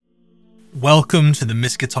Welcome to the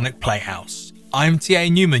Miskatonic Playhouse. I'm T.A.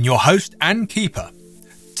 Newman, your host and keeper.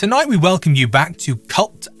 Tonight we welcome you back to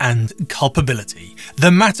Cult and Culpability, the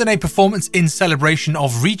matinee performance in celebration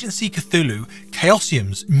of Regency Cthulhu,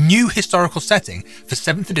 Chaosium's new historical setting for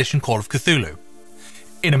 7th edition Call of Cthulhu.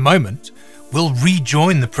 In a moment, we'll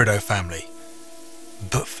rejoin the Prideaux family.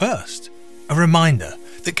 But first, a reminder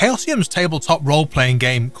that Chaosium's tabletop role-playing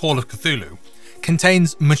game Call of Cthulhu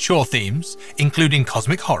contains mature themes, including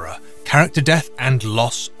cosmic horror, character death, and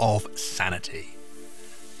loss of sanity.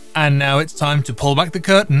 And now it's time to pull back the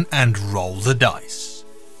curtain and roll the dice.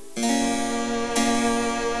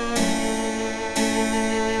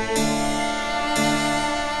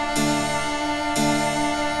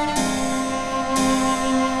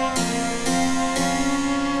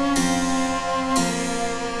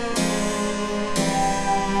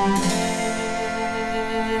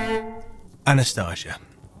 Anastasia,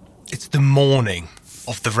 it's the morning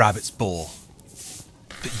of the Rabbit's Ball,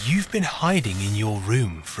 but you've been hiding in your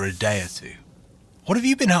room for a day or two. What have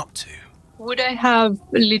you been up to? Would I have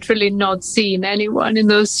literally not seen anyone in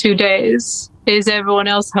those 2 days? Is everyone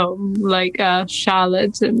else home, like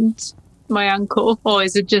Charlotte and my uncle, or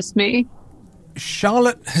is it just me?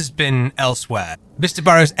 Charlotte has been elsewhere. Mr.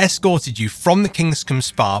 Burroughs escorted you from the Kingscombe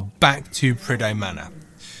Spa back to Prideaux Manor.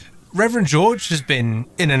 Reverend George has been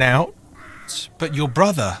in and out, but your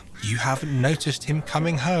brother, you haven't noticed him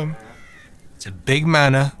coming home. It's a big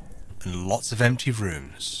manor and lots of empty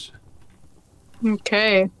rooms.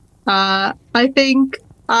 Okay. I think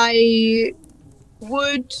I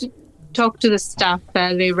would talk to the staff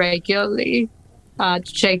fairly regularly to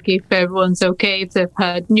check if everyone's okay, if they've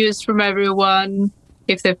heard news from everyone,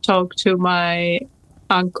 if they've talked to my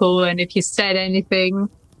uncle and if he said anything.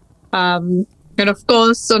 And of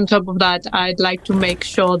course, on top of that, I'd like to make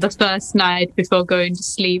sure the first night before going to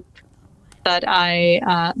sleep that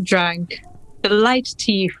I drank the light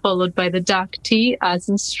tea followed by the dark tea as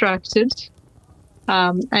instructed.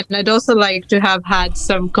 And I'd also like to have had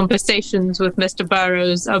some conversations with Mr.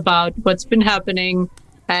 Burroughs about what's been happening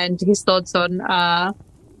and his thoughts on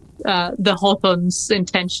the Hawthorne's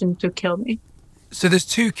intention to kill me. So there's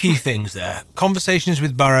two key things there. Conversations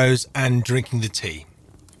with Burroughs and drinking the tea.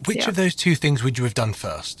 Which of those two things would you have done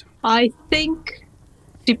first? I think,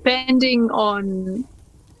 depending on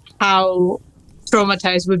how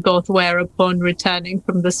traumatized we both were upon returning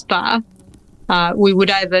from the spa, we would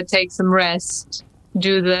either take some rest,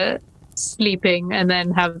 do the sleeping, and then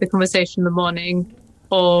have the conversation in the morning,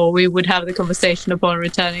 or we would have the conversation upon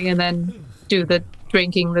returning and then do the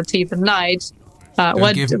drinking the tea at night.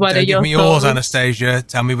 What are your thoughts? Yours, Anastasia.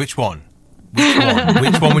 Tell me which one.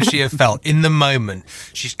 Which one would she have felt in the moment?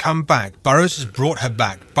 She's come back. Burroughs has brought her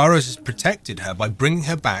back. Burroughs has protected her by bringing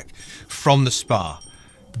her back from the spa,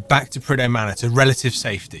 back to Prideaux Manor to relative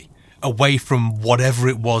safety, away from whatever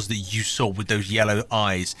it was that you saw with those yellow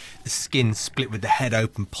eyes, the skin split with the head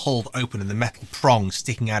open, pulled open, and the metal prong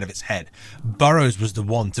sticking out of its head. Burroughs was the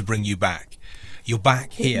one to bring you back. You're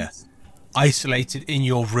back here, isolated in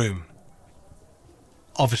your room.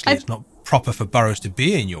 Obviously, it's not proper for Burroughs to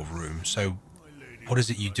be in your room, so what is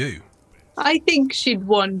it you do? I think she'd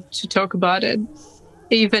want to talk about it,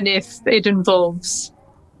 even if it involves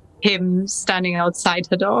him standing outside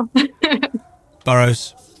her door.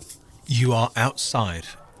 Burroughs, you are outside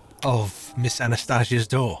of Miss Anastasia's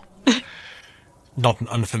door. Not an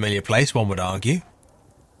unfamiliar place, one would argue.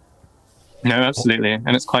 No, absolutely,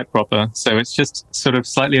 and it's quite proper. So it's just sort of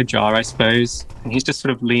slightly ajar, I suppose, and he's just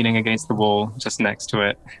sort of leaning against the wall just next to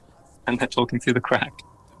it. And they're talking through the crack.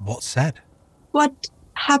 What's said? What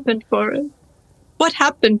happened, Boris? What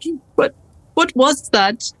happened? What was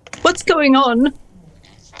that? What's going on?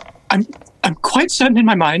 I'm quite certain in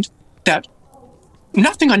my mind that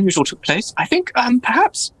nothing unusual took place. I think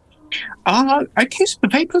perhaps a case of the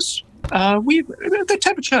vapors. The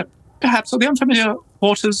temperature, perhaps, or the unfamiliar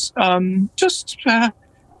waters. And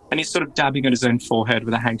he's sort of dabbing at his own forehead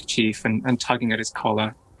with a handkerchief and tugging at his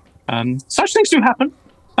collar. Such things do happen.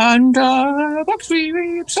 And perhaps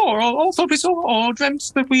we saw, or thought we saw, or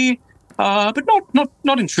dreamt that we, but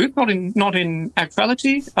not in truth, not in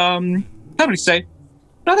actuality. Can't really say.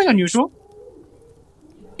 Nothing unusual.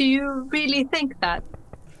 Do you really think that?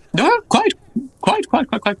 No, quite.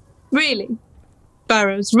 Really?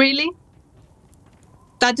 Burroughs, really?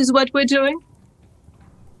 That is what we're doing?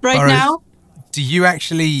 Right Burroughs, now?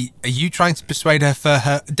 Are you trying to persuade her for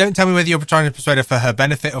her, don't tell me whether you're trying to persuade her for her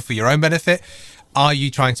benefit or for your own benefit. Are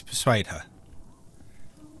you trying to persuade her?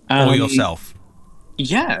 Or yourself?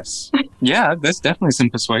 Yes. Yeah, there's definitely some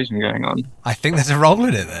persuasion going on. I think there's a role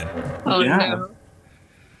in it then. Oh, yeah. No.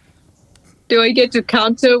 Do I get to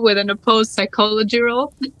counter with an opposed psychology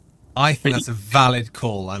roll? I think that's a valid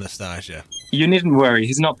call, Anastasia. You needn't worry.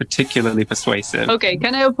 He's not particularly persuasive. Okay,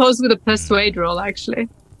 can I oppose with a persuade roll, actually?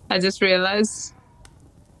 I just realized.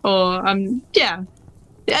 Or, yeah.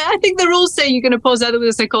 Yeah, I think the rules say you can oppose either with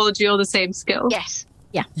a psychology or the same skill. Yes.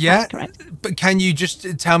 Yeah. Yeah, That's correct. but can you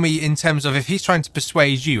just tell me in terms of if he's trying to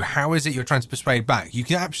persuade you, how is it you're trying to persuade back? You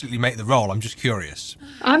can absolutely make the roll. I'm just curious.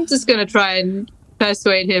 I'm just going to try and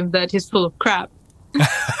persuade him that he's full of crap.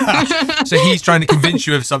 So he's trying to convince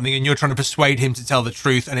you of something and you're trying to persuade him to tell the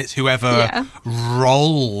truth, and it's whoever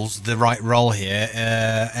rolls the right roll here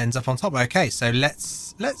ends up on top. Okay, so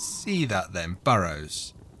let's see that then.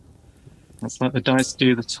 Burrows. Let's let the dice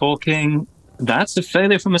do the talking. That's a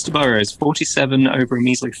failure for Mr. Burrows. 47 over a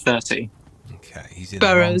measly 30. Okay, he's in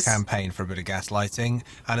Burrows. the wrong campaign for a bit of gaslighting.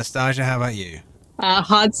 Anastasia, how about you? A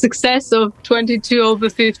hard success of 22 over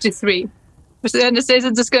 53.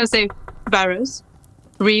 Anastasia's just going to say, Barrows,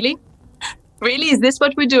 really? Really? Is this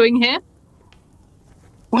what we're doing here?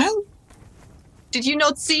 Well, Did you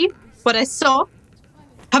not see what I saw?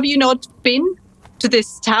 Have you not been to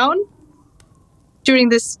this town during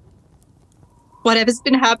this whatever's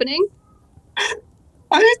been happening?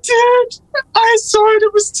 I did. I saw it.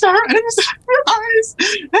 It was terrible. It was eyes.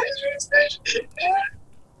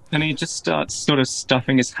 And he just starts sort of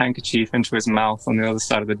stuffing his handkerchief into his mouth on the other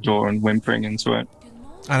side of the door and whimpering into it.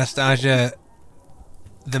 Anastasia,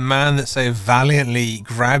 the man that so valiantly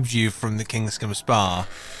grabbed you from the Kingscombe Spa,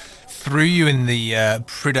 threw you in the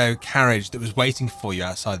Prideaux carriage that was waiting for you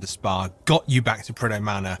outside the spa, got you back to Prideaux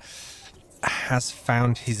Manor, has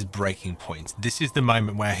found his breaking point. This is the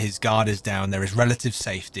moment where his guard is down, there is relative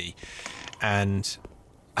safety, and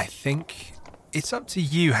I think it's up to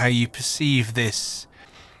you how you perceive this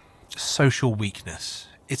social weakness.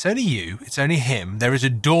 It's only you, it's only him, there is a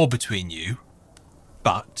door between you,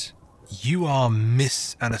 but you are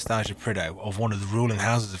Miss Anastasia Prideaux of one of the ruling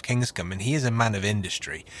houses of Kingscombe, and he is a man of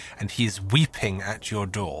industry, and he is weeping at your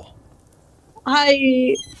door.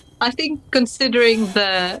 I think considering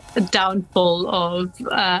the downfall of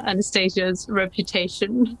Anastasia's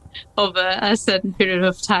reputation over a certain period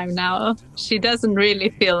of time now, she doesn't really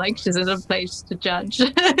feel like she's in a place to judge.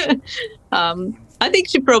 I think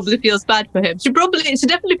she probably feels bad for him. She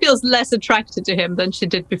definitely feels less attracted to him than she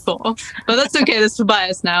did before. But that's okay. There's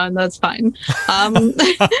Tobias now, and that's fine.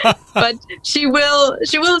 But she will,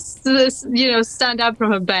 stand up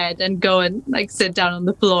from her bed and go and sit down on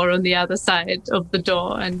the floor on the other side of the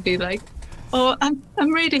door and be like, "Oh,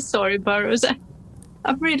 I'm really sorry, Burrows.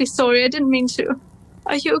 I'm really sorry. I didn't mean to.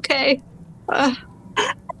 Are you okay?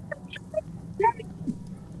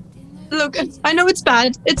 Look, I know it's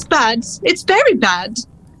bad. It's bad. It's very bad.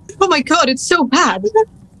 Oh my god, it's so bad.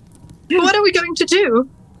 What are we going to do?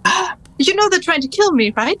 You know they're trying to kill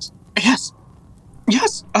me, right? Yes.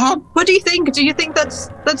 Yes. What do you think? Do you think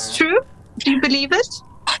that's true? Do you believe it?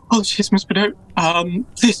 Oh, jeez, Miss Prideaux.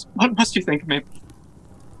 Please, what must you think of me?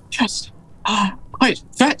 Just, quite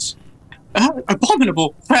threats.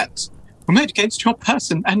 Abominable threats were made against your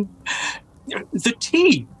person, and the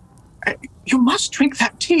tea. You must drink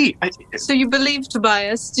that tea. So you believe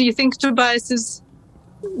Tobias? Do you think Tobias is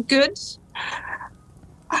good?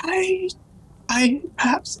 I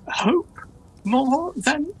perhaps hope more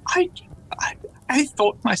than I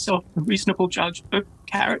thought myself a reasonable judge of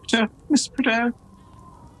character, Miss Prideaux.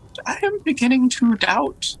 I am beginning to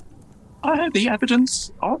doubt the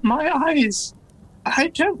evidence of my eyes. I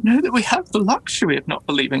don't know that we have the luxury of not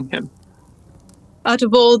believing him. Out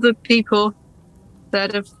of all the people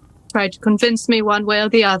that have tried to convince me one way or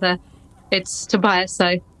the other, it's Tobias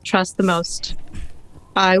I trust the most.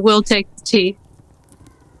 I will take the tea.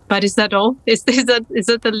 But is that all? Is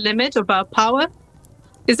that the limit of our power?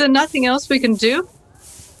 Is there nothing else we can do?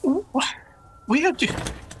 We are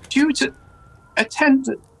due to attend.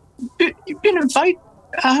 You've been invited.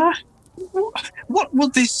 What will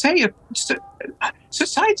they say of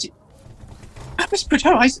society? Miss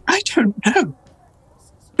Prideaux, I don't know.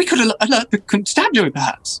 We could alert the constabulary,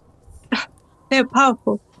 perhaps. They're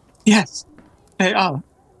powerful. Yes, they are.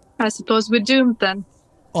 I suppose we're doomed then.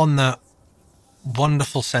 On that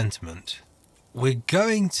wonderful sentiment, we're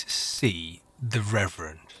going to see the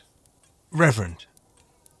Reverend. Reverend,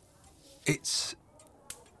 it's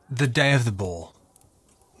the day of the ball.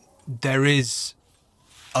 There is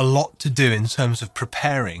a lot to do in terms of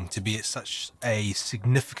preparing to be at such a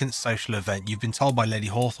significant social event. You've been told by Lady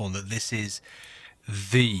Hawthorne that this is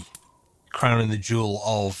the crown and the jewel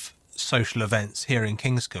of social events here in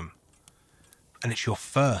Kingscombe, and it's your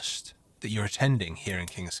first that you're attending here in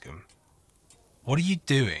Kingscombe. What are you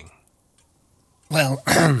doing? Well,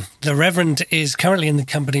 the Reverend is currently in the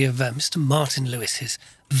company of Mr. Martin Lewis, his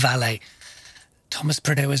valet. Thomas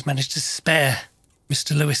Prideaux has managed to spare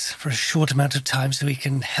Mr. Lewis for a short amount of time so he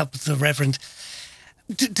can help the Reverend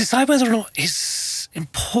decide whether or not his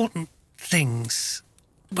important things,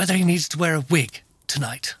 whether he needs to wear a wig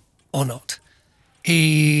tonight or not.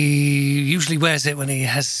 He usually wears it when he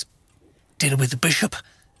has dinner with the bishop,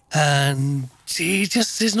 and he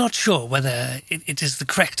just is not sure whether it is the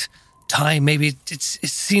correct time. Maybe it's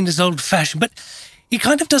seen as old-fashioned, but he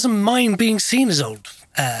kind of doesn't mind being seen as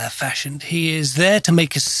old-fashioned. He is there to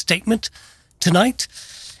make a statement tonight.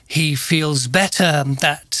 He feels better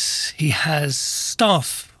that he has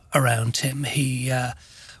staff around him. He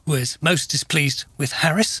was most displeased with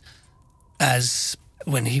Harris, as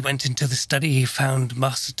when he went into the study, he found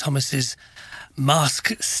Master Thomas's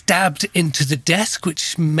mask stabbed into the desk,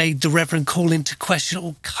 which made the Reverend call into question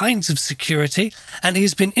all kinds of security. And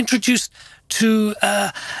he's been introduced to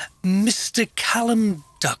Mr. Callum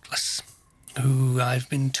Douglas, who I've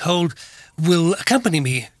been told will accompany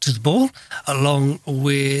me to the ball, along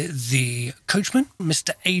with the coachman,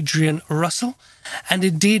 Mr. Adrian Russell, and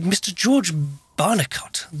indeed Mr. George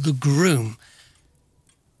Barnicott, the groom.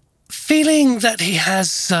 Feeling that he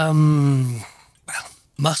has some,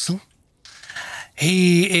 muscle,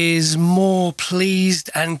 he is more pleased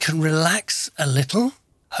and can relax a little,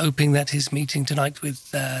 hoping that his meeting tonight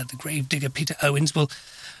with the gravedigger Peter Owens will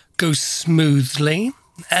go smoothly,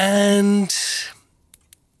 and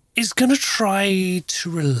is going to try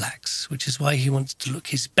to relax, which is why he wants to look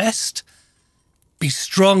his best, be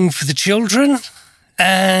strong for the children,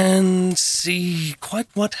 and see quite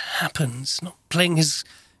what happens. Not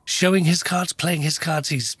showing his cards, playing his cards.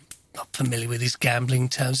 He's not familiar with his gambling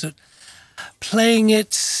terms, but playing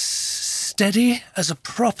it steady as a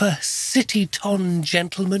proper city-ton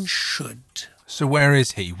gentleman should. So where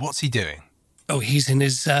is he? What's he doing? Oh, he's in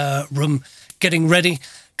his room, getting ready,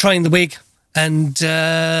 trying the wig, and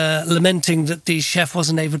lamenting that the chef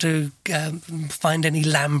wasn't able to find any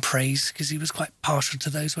lampreys, because he was quite partial to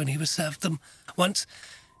those when he was served them once.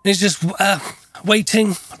 And he's just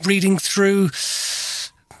waiting, reading through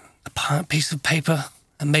a piece of paper,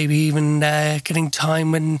 and maybe even getting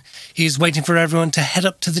time when he's waiting for everyone to head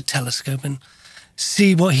up to the telescope and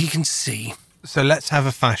see what he can see. So let's have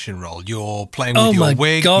a fashion roll. You're playing with your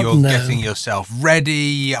wig, you're getting yourself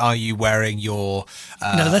ready. Are you wearing your...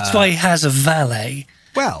 no, that's why he has a valet.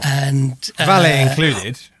 Well, and valet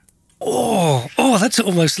included. Oh, that's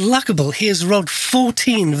almost luckable. He has rolled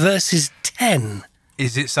 14 versus 10.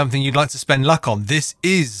 Is it something you'd like to spend luck on? This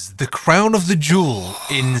is the crown of the jewel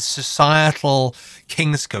in societal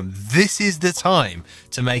Kingscombe. This is the time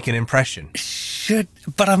to make an impression.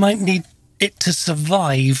 But I might need it to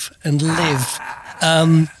survive and live.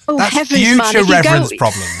 That's heavens, future man, Reverend's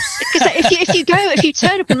problems. Because if you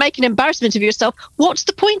turn up and make an embarrassment of yourself, what's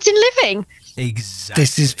the point in living? Exactly.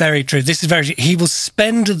 This is very true. He will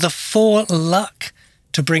spend the 4 luck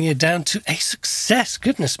to bring it down to a success.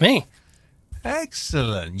 Goodness me.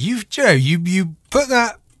 Excellent. You put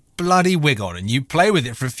that bloody wig on and you play with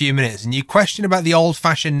it for a few minutes and you question about the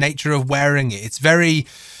old-fashioned nature of wearing it. It's very...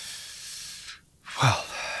 well...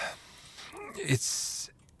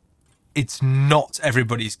 It's not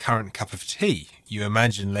everybody's current cup of tea, you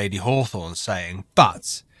imagine Lady Hawthorne saying,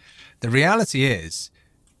 but the reality is,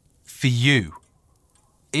 for you,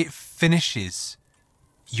 it finishes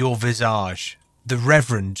your visage. The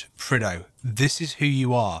Reverend Prideaux, this is who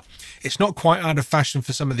you are. It's not quite out of fashion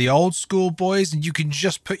for some of the old school boys, and you can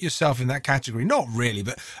just put yourself in that category. Not really,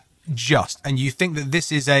 but just. And you think that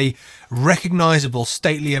this is a recognisable,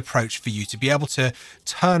 stately approach for you to be able to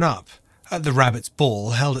turn up at the Rabbit's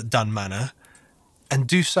Ball held at Dun Manor and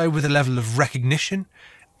do so with a level of recognition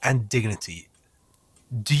and dignity.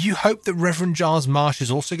 Do you hope that Reverend Giles Marsh is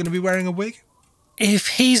also going to be wearing a wig? If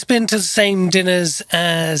he's been to the same dinners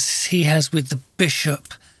as he has with the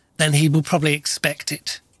bishop, then he will probably expect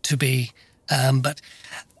it to be. But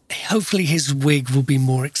hopefully his wig will be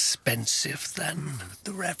more expensive than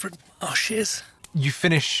the Reverend Marsh's. You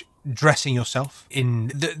finish dressing yourself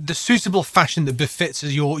in the suitable fashion that befits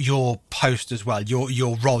your post as well,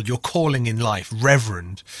 your role, your calling in life,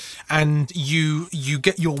 Reverend, and you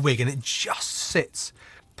get your wig and it just sits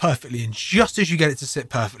perfectly, and just as you get it to sit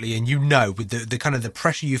perfectly, and you know with the kind of the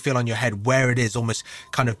pressure you feel on your head where it is almost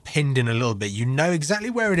kind of pinned in a little bit, you know exactly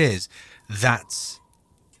where it is.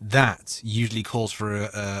 That usually calls for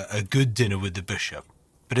a good dinner with the bishop.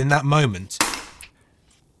 But in that moment,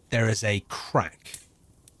 there is a crack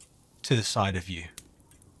to the side of you,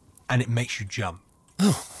 and it makes you jump.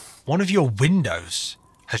 Oh. One of your windows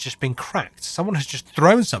has just been cracked. Someone has just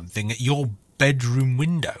thrown something at your bedroom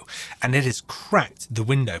window, and it has cracked the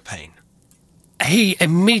window pane. He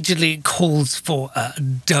immediately calls for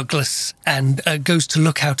Douglas and goes to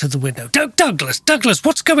look out of the window. Douglas,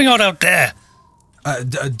 what's going on out there?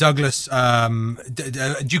 Douglas,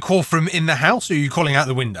 do you call from in the house or are you calling out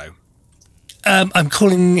the window? I'm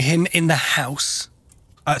calling him in the house.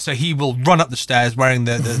 So he will run up the stairs wearing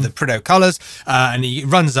the Prideaux colours, and he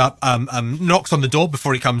runs up, knocks on the door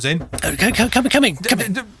before he comes in. Come in.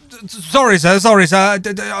 Sorry, sir.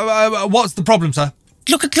 What's the problem, sir?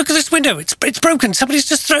 Look at this window. It's broken. Somebody's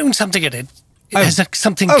just thrown something at it. Has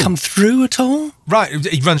something come through at all? Right.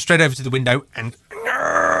 He runs straight over to the window and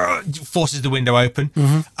forces the window open.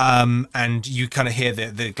 And you kind of hear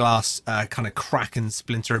the glass kind of crack and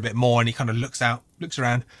splinter a bit more, and he kind of looks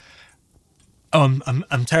around. Oh,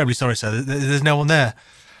 I'm terribly sorry, sir. There's no one there.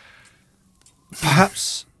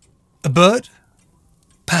 Perhaps a bird?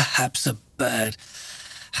 Perhaps a bird.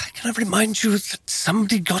 Can I remind you that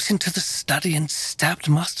somebody got into the study and stabbed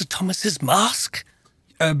Master Thomas's mask?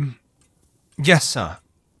 Yes, sir.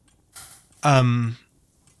 We're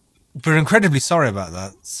incredibly sorry about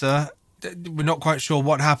that, sir. We're not quite sure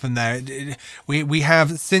what happened there. We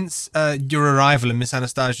have, since your arrival and Miss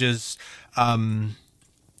Anastasia's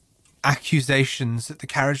accusations at the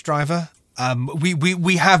carriage driver,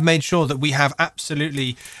 we have made sure that we have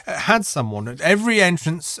absolutely had someone at every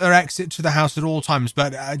entrance or exit to the house at all times,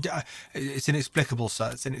 but it's inexplicable, sir.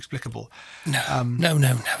 It's inexplicable. No.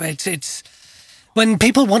 It's when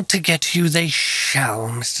people want to get you, they shall,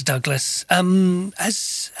 Mr. Douglas.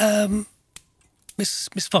 Has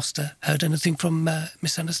Miss Foster heard anything from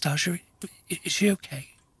Miss Anastasia? Is she okay?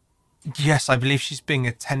 Yes, I believe she's been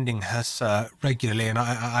attending her, sir, regularly, and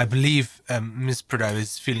I believe Miss Prideaux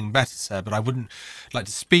is feeling better, sir, but I wouldn't like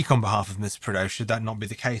to speak on behalf of Miss Prideaux should that not be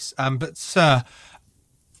the case. But, sir,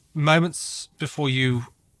 moments before you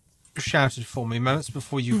shouted for me, moments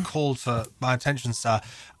before you called for my attention, sir,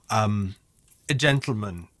 a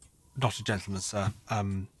gentleman, not a gentleman, sir,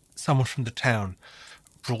 someone from the town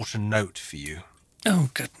brought a note for you. Oh,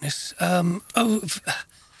 goodness.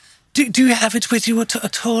 Do you have it with you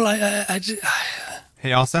at all? Here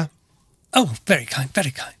you are, sir. Oh, very kind,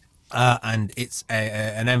 very kind. And it's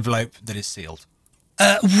an envelope that is sealed.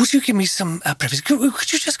 Would you give me some privacy?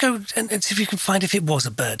 Could you just go and see if you can find if it was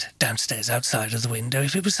a bird downstairs outside of the window?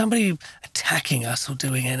 If it was somebody attacking us or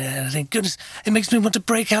doing anything, goodness, it makes me want to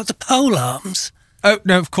break out the pole arms. Oh,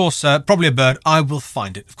 no, of course, sir. Probably a bird. I will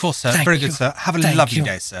find it. Of course, sir. Thank Very you. good, sir. Have a Thank lovely you.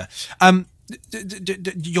 day, sir.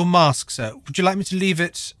 Your mask, sir. Would you like me to leave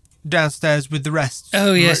it downstairs with the rest?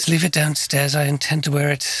 Oh, yes, leave it downstairs. I intend to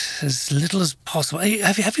wear it as little as possible.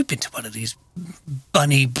 Have you been to one of these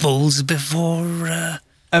bunny balls before, I'm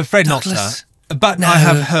afraid Douglas? not, sir. But No. I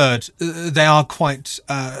have heard they are quite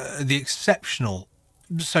the exceptional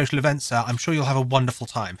social events, sir. I'm sure you'll have a wonderful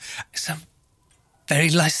time. Some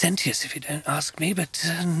very licentious, if you don't ask me, but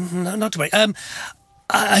no, not to worry.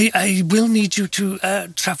 I will need you to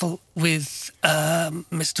travel with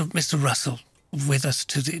Mr. Russell with us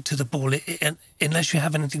to the ball, unless you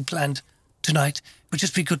have anything planned tonight. It would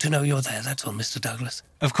just be good to know you're there. That's all, Mr. Douglas.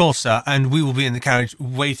 Of course, sir. And we will be in the carriage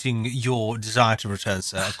waiting your desire to return,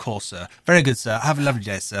 sir. Of course, sir. Very good, sir. Have a lovely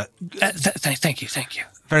day, sir. Thank you.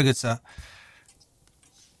 Very good, sir.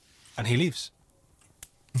 And he leaves.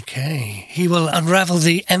 Okay. He will unravel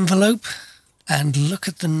the envelope and look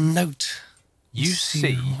at the note. You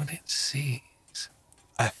see what it sees.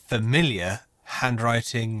 a familiar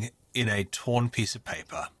handwriting in a torn piece of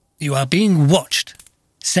paper. You are being watched.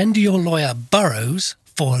 Send your lawyer Burrows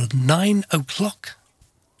for 9 o'clock.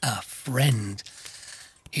 A friend.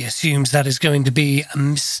 He assumes that is going to be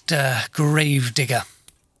Mr. Gravedigger.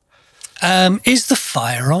 Is the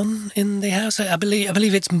fire on in the house? I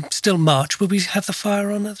believe it's still March. Will we have the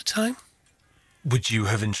fire on at the time? Would you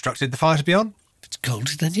have instructed the fire to be on? If it's cold,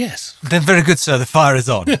 then yes. Then very good, sir. The fire is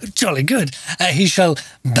on. Jolly good. He shall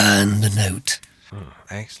burn the note.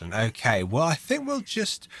 Excellent. Okay, well, I think we'll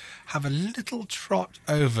just have a little trot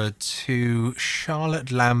over to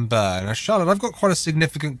Charlotte Lambert. Now, Charlotte, I've got quite a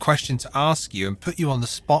significant question to ask you and put you on the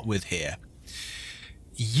spot with here.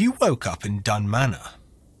 You woke up in Dun Manor.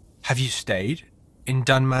 Have you stayed in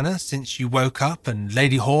Dun Manor since you woke up and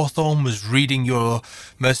Lady Hawthorne was reading your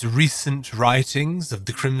most recent writings of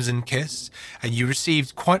the Crimson Kiss, and you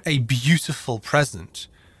received quite a beautiful present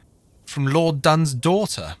from Lord Dun's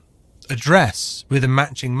daughter? A dress with a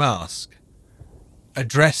matching mask. A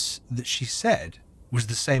dress that she said was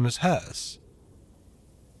the same as hers.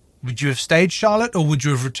 Would you have stayed, Charlotte, or would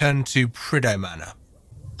you have returned to Prideaux Manor?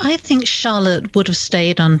 I think Charlotte would have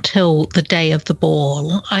stayed until the day of the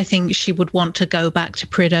ball. I think she would want to go back to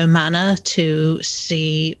Prideaux Manor to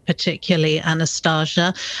see particularly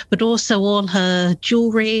Anastasia, but also all her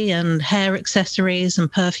jewelry and hair accessories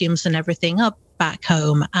and perfumes and everything are back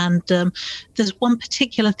home. And there's one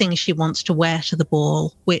particular thing she wants to wear to the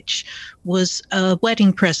ball, which was a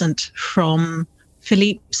wedding present from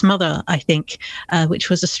Philippe's mother, I think, which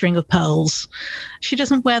was a string of pearls. She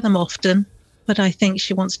doesn't wear them often, but I think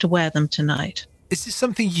she wants to wear them tonight. Is this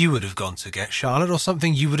something you would have gone to get, Charlotte, or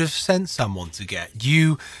something you would have sent someone to get?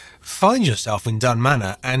 You find yourself in Dun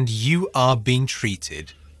Manor and you are being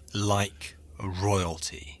treated like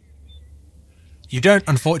royalty. You don't,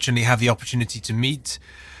 unfortunately, have the opportunity to meet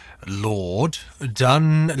Lord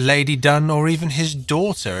Dun, Lady Dun, or even his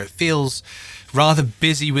daughter. It feels rather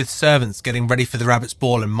busy with servants getting ready for the Rabbit's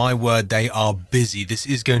Ball, and my word, they are busy. This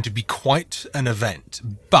is going to be quite an event,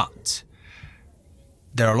 but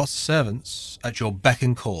there are lots of servants at your beck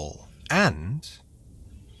and call, and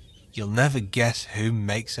you'll never guess who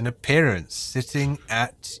makes an appearance sitting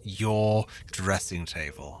at your dressing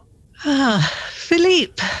table. Ah,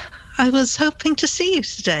 Philippe, I was hoping to see you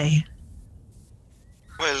today.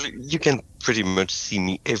 Well, you can pretty much see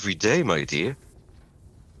me every day, my dear.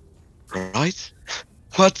 Right?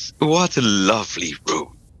 What a lovely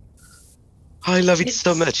room. I love it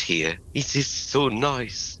so much here. It is so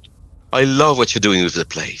nice. I love what you're doing with the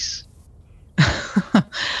place.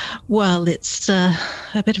 Well, it's a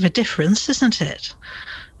bit of a difference, isn't it?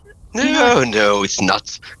 No, it's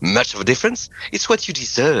not much of a difference. It's what you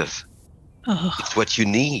deserve. Oh. It's what you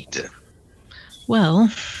need. Well...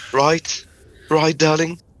 Right,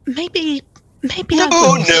 darling? Maybe No,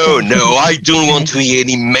 I I don't want to hear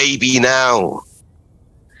any maybe now.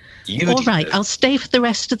 All right, I'll stay for the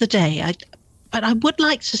rest of the day. But I would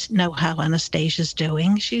like to know how Anastasia's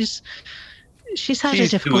doing. She's had a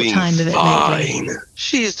difficult time of it lately.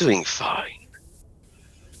 She's doing fine.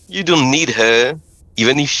 You don't need her,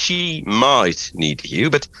 even if she might need you,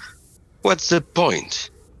 but what's the point?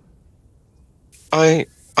 I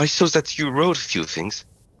saw that you wrote a few things,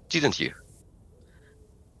 didn't you?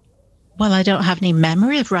 Well, I don't have any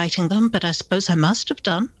memory of writing them, but I suppose I must have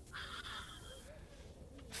done.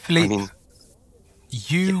 Philippe,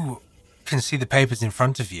 you can see the papers in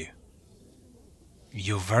front of you.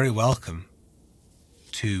 You're very welcome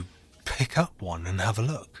to pick up one and have a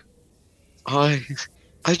look. I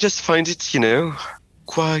just find it,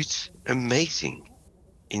 quite amazing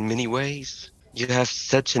in many ways. You have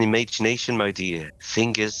such an imagination, my dear.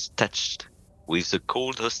 Fingers touched with the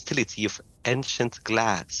cold hostility of ancient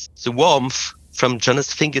glass. The warmth from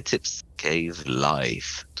Jonah's fingertips gave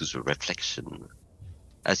life to the reflection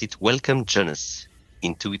as it welcomed Jonas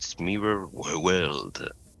into its mirror world.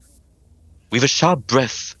 With a sharp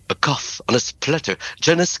breath, a cough, and a splutter,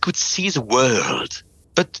 Jonas could see the world,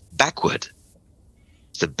 but backward.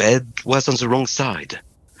 The bed was on the wrong side,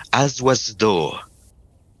 as was the door.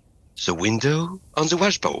 The window on the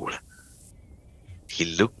washbowl. He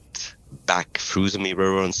looked back through the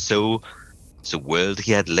mirror and saw the world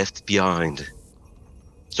he had left behind.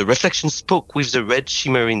 The reflection spoke with the red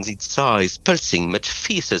shimmer in its eyes, pulsing much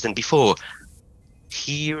fiercer than before.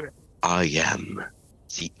 Here I am,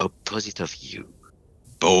 the opposite of you.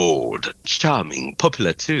 Bold, charming,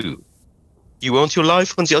 popular too. You want your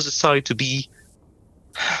life on the other side to be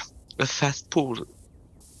a fast pull.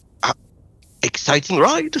 Exciting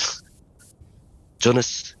ride?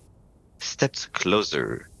 Jonas stepped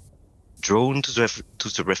closer, drawn to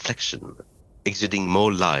the reflection, exuding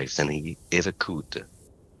more life than he ever could.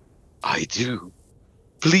 I do.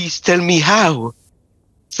 Please tell me how.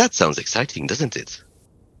 That sounds exciting, doesn't it?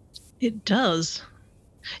 It does.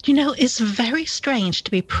 It's very strange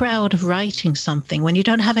to be proud of writing something when you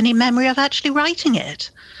don't have any memory of actually writing it.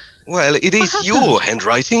 Well, it is your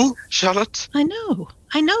handwriting, Charlotte. I know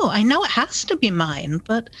it has to be mine,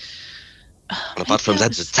 but... Apart from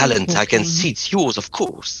that, the talent, I can see it's yours, of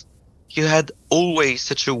course. You had always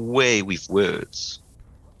such a way with words.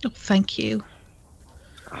 Oh, thank you.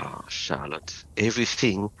 Ah, Charlotte,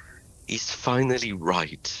 everything is finally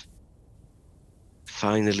right.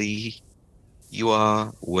 Finally, you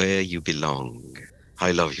are where you belong.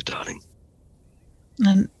 I love you, darling.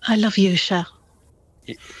 And I love you, Cher.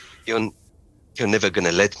 You're never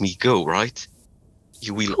gonna let me go, right?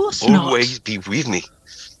 You will not. always be with me.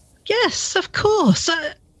 Yes, of course.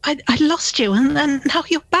 I lost you, and now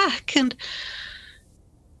you're back, and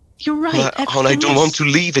you're right. And I don't want to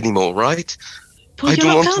leave anymore, right? Well, I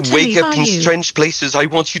don't want to wake up in strange places. I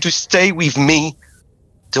want you to stay with me.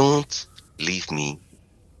 Don't leave me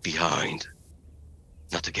behind.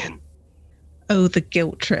 Not again. Oh, the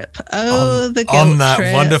guilt trip. Oh, the guilt trip. On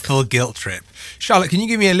that wonderful guilt trip. Charlotte, can you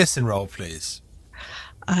give me a listen roll, please?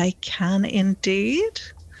 I can indeed.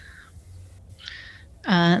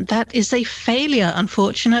 That is a failure,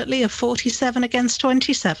 unfortunately, of 47 against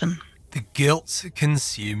 27. The guilt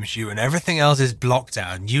consumes you and everything else is blocked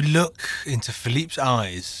out. You look into Philippe's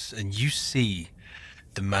eyes and you see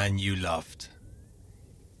the man you loved.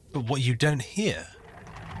 But what you don't hear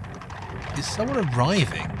is someone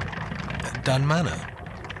arriving at Dun Manor.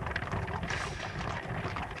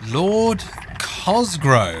 Lord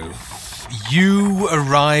Cosgrove, you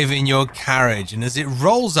arrive in your carriage, and as it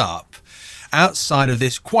rolls up outside of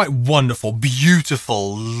this quite wonderful,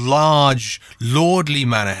 beautiful, large, lordly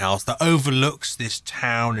manor house that overlooks this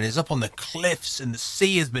town and is up on the cliffs and the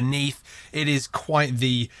sea is beneath, it is quite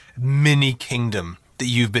the mini kingdom that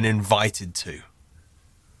you've been invited to.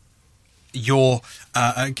 Your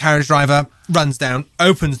carriage driver runs down,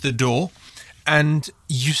 opens the door, and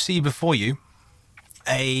you see before you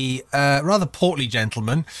a rather portly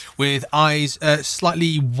gentleman with eyes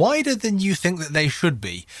slightly wider than you think that they should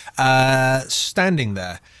be, standing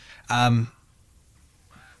there,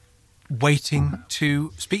 waiting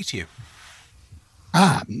to speak to you.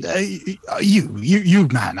 You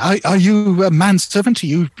man, are you a manservant? Are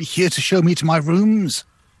you here to show me to my rooms?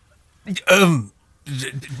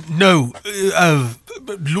 No,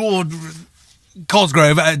 Lord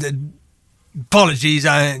Cosgrove, apologies,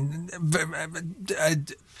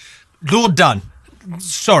 Lord Dunn.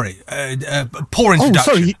 Sorry, poor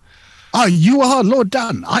introduction. Oh, sorry. You are Lord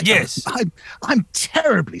Dunn. Yes. I'm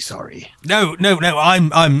terribly sorry. No.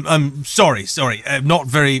 I'm sorry. Not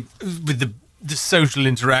very with the social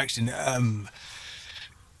interaction.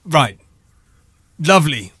 Right.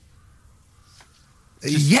 Lovely.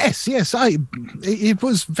 Yes. It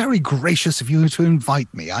was very gracious of you to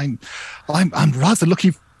invite me. I'm rather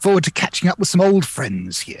looking forward to catching up with some old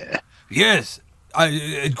friends here. Yes,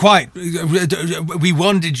 quite. We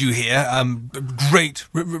wanted you here. Great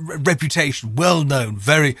reputation, well known,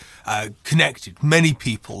 very connected. Many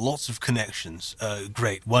people, lots of connections.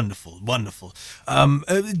 Great, wonderful.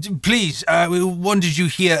 Please, we wanted you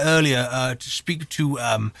here earlier to speak to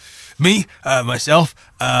me, myself,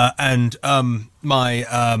 and my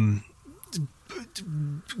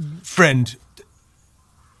friend.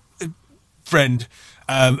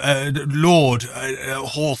 Lord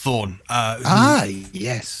Hawthorne.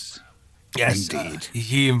 Yes. Yes, indeed.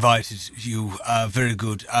 He invited you. Very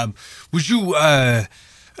good. Would you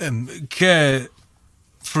care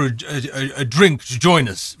for a drink to join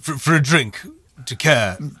us? For a drink to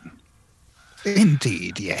care?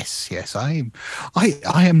 Indeed, yes. I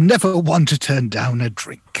am never one to turn down a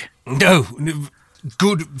drink. No,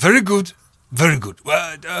 good, very good.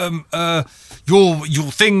 Well,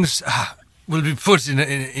 your things will be put in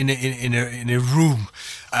a room.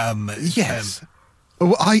 Yes.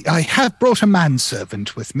 I have brought a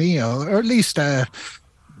manservant with me, or at least,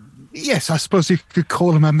 yes, I suppose you could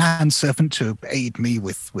call him a manservant to aid me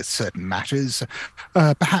with certain matters.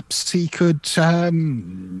 Perhaps he could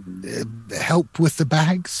help with the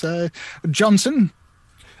bags. Johnson?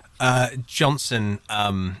 Johnson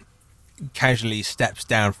casually steps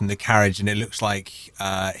down from the carriage, and it looks like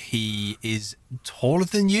he is taller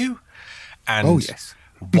than you. And yes.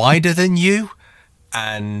 wider than you,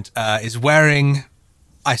 and is wearing,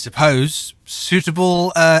 I suppose,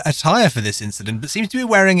 suitable attire for this incident, but seems to be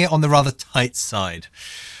wearing it on the rather tight side.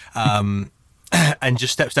 And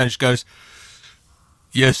just steps down and just goes,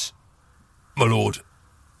 "Yes, my lord,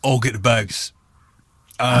 I'll get the bags."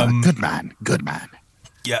 Good man.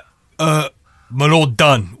 Yeah. My lord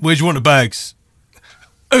Dunn, where do you want the bags?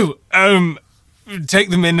 Oh, take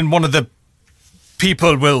them in and one of the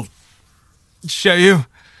people will show you.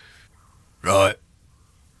 Right.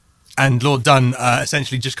 And Lord Dunn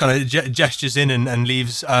essentially just kind of gestures in and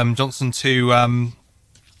leaves Johnson to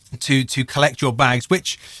collect your bags,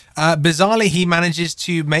 which bizarrely he manages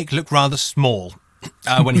to make look rather small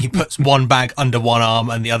when he puts one bag under one arm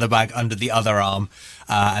and the other bag under the other arm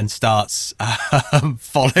and starts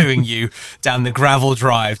following you down the gravel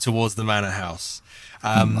drive towards the manor house.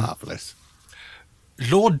 Marvellous.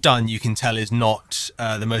 Lord Dunn, you can tell, is not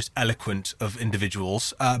the most eloquent of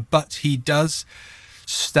individuals, but he does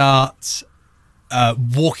start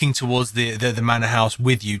walking towards the manor house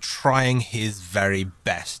with you, trying his very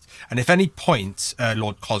best. And if any point,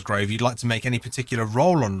 Lord Cosgrove, you'd like to make any particular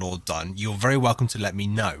roll on Lord Dunn, you're very welcome to let me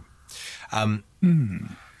know.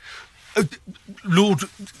 Lord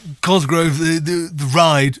Cosgrove, the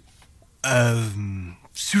ride,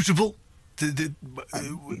 suitable?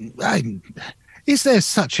 Is there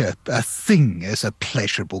such a thing as a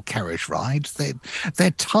pleasurable carriage ride?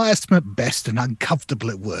 They're tiresome at best and uncomfortable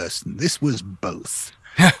at worst, and this was both.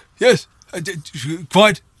 Yeah, yes,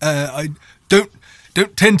 quite. I don't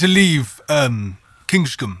tend to leave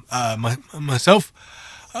Kingscombe myself,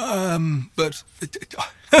 but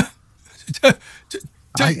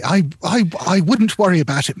I wouldn't worry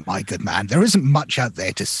about it, my good man. There isn't much out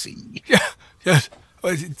there to see. yeah, yes.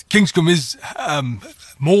 Kingscombe is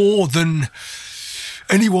more than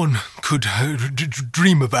anyone could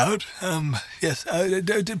dream about. Yes,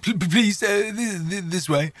 please, this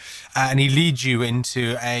way. And he leads you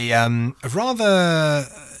into a rather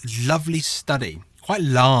lovely study. Quite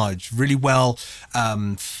large, really well,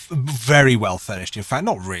 very well furnished. In fact,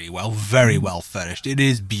 not really well, very well furnished. It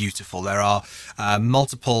is beautiful. There are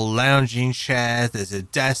multiple lounging chairs. There's a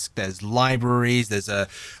desk. There's libraries. There's a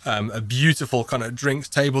beautiful kind of drinks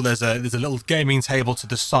table. There's a little gaming table to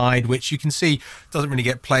the side, which you can see doesn't really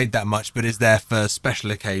get played that much, but is there for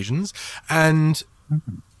special occasions. And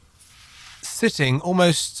sitting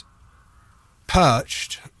almost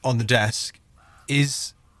perched on the desk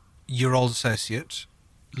is your old associate,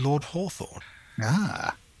 Lord Hawthorne.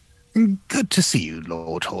 Ah, good to see you,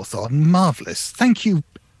 Lord Hawthorne. Marvellous. Thank you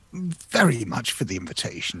very much for the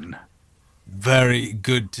invitation. Very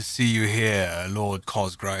good to see you here, Lord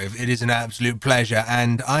Cosgrove. It is an absolute pleasure,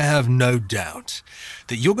 and I have no doubt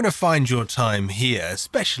that you're going to find your time here,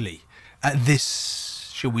 especially at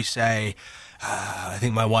this, shall we say, I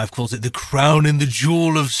think my wife calls it the crown and the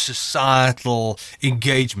jewel of societal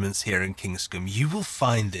engagements here in Kingscombe. You will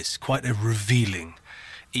find this quite a revealing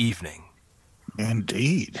evening.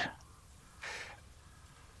 Indeed.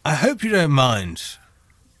 I hope you don't mind,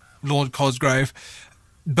 Lord Cosgrove,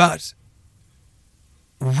 but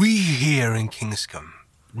we here in Kingscombe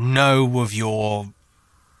know of your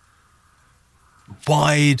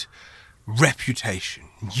wide reputation.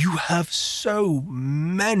 You have so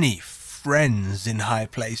many friends in high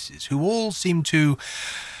places who all seem to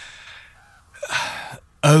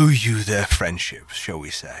owe you their friendships, shall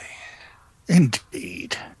we say.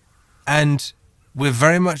 Indeed. And we're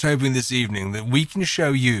very much hoping this evening that we can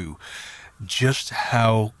show you just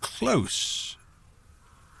how close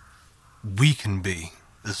we can be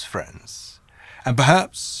as friends. And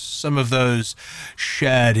perhaps some of those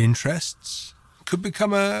shared interests could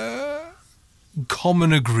become a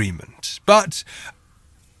common agreement. But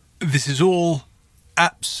this is all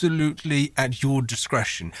absolutely at your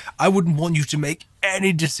discretion. I wouldn't want you to make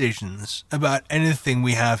any decisions about anything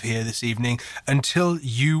we have here this evening until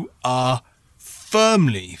you are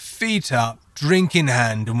firmly feet up, drink in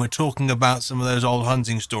hand, and we're talking about some of those old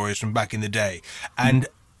hunting stories from back in the day. And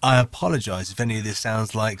I apologize if any of this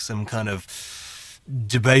sounds like some kind of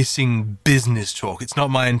debasing business talk. It's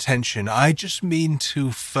not my intention. I just mean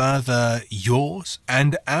to further yours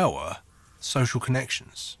and our social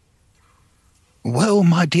connections. Well,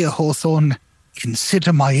 my dear Hawthorne,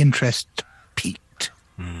 consider my interest piqued.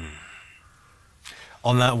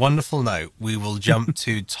 On that wonderful note, we will jump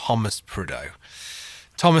to Thomas Prideaux.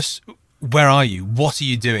 Thomas, where are you? What are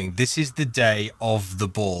you doing? This is the day of the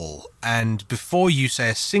ball. And before you say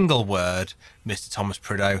a single word, Mr. Thomas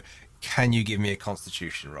Prideaux, can you give me a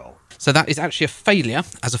constitution roll? So that is actually a failure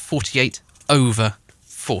as a 48 over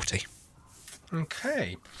 40.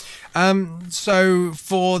 Okay. So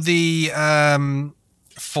for the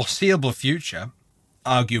foreseeable future,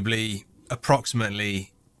 arguably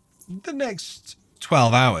approximately the next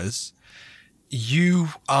 12 hours, you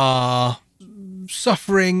are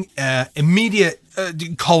suffering immediate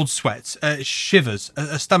cold sweats, shivers,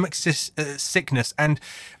 a stomach sickness, and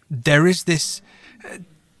there is this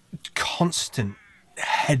constant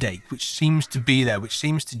headache which seems to be there, which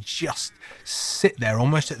seems to just sit there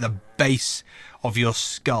almost at the base of your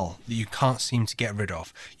skull that you can't seem to get rid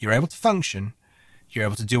of. You're able to function, you're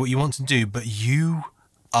able to do what you want to do, but you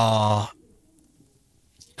are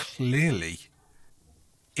clearly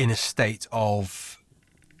in a state of,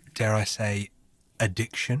 dare I say,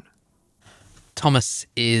 addiction. Thomas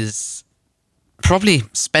is probably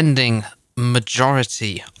spending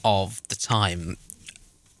majority of the time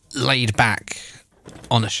laid back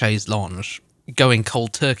on a chaise lounge, going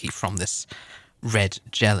cold turkey from this red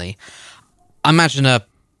jelly. Imagine a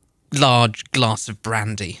large glass of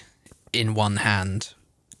brandy in one hand,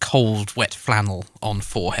 cold wet flannel on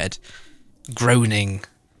forehead, groaning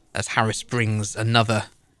as Harris brings another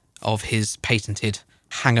of his patented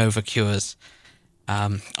hangover cures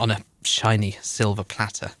on a shiny silver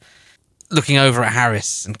platter. Looking over at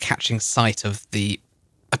Harris and catching sight of the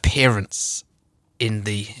appearance in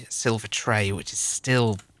the silver tray, which is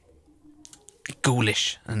still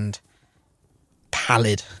ghoulish and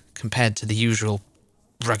pallid compared to the usual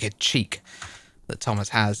rugged cheek that Thomas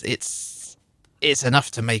has, it's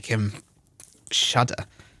enough to make him shudder.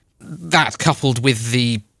 That, coupled with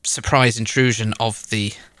the surprise intrusion of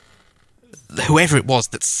whoever it was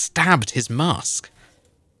that stabbed his mask.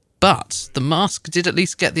 But the mask did at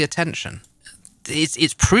least get the attention.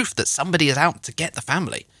 It's proof that somebody is out to get the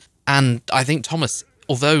family. And I think Thomas,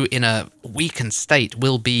 although in a weakened state,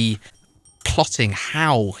 will be plotting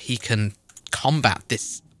how he can combat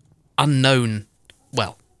this unknown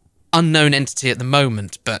entity at the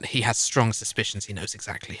moment, but he has strong suspicions he knows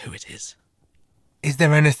exactly who it is. Is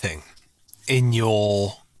there anything in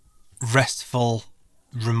your restful,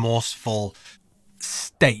 remorseful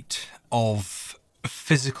state of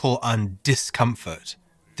physical and discomfort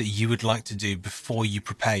that you would like to do before you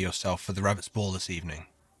prepare yourself for the rabbit's ball this evening?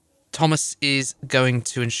 Thomas is going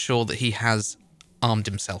to ensure that he has armed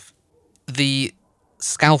himself. The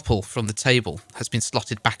scalpel from the table has been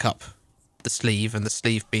slotted back up the sleeve, and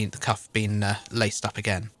the cuff being laced up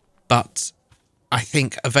again. But I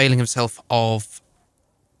think availing himself of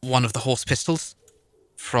one of the horse pistols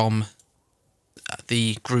from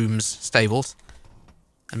the groom's stables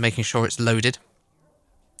and making sure it's loaded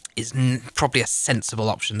is probably a sensible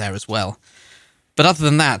option there as well. But other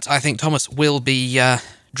than that, I think Thomas will be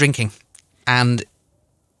drinking, and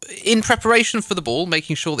in preparation for the ball,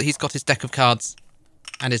 making sure that he's got his deck of cards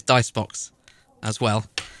and his dice box as well,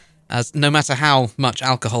 as no matter how much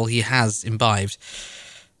alcohol he has imbibed,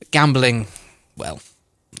 gambling, well,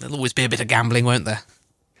 there'll always be a bit of gambling, won't there?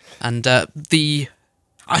 And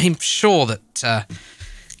I'm sure that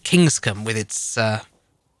Kingscombe, with its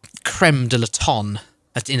creme de la tonne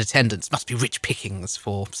in attendance, must be rich pickings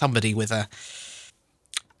for somebody with a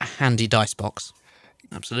handy dice box.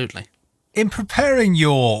 Absolutely. In preparing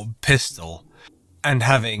your pistol and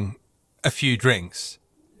having a few drinks,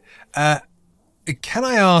 can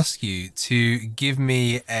I ask you to give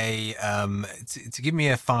me a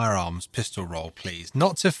firearms pistol roll, please?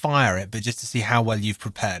 Not to fire it, but just to see how well you've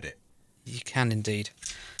prepared it. You can indeed.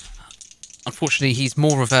 Unfortunately, he's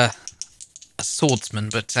more of a swordsman,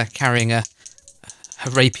 but carrying a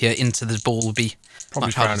rapier into the ball would be probably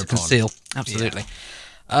much harder to conceal. Absolutely.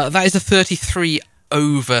 Yeah. That is a 33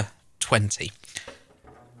 over 20.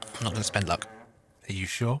 I'm not going to spend luck. Are you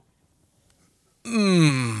sure?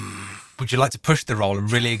 Would you like to push the roll and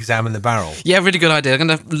really examine the barrel? Yeah, really good idea. I'm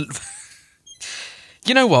going to...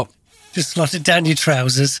 You know what? Just slot it down your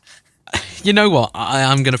trousers. You know what?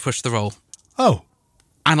 I'm going to push the roll. Oh.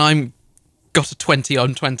 And I'm got a 20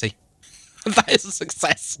 on 20. That is a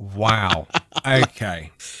success. Wow. Okay.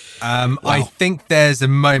 Wow. I think there's a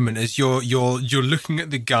moment as you're looking at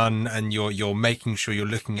the gun and you're making sure you're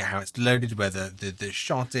looking at how it's loaded, where the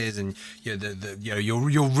shot is, and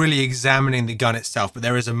you're really examining the gun itself. But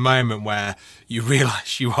there is a moment where you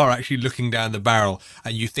realise you are actually looking down the barrel,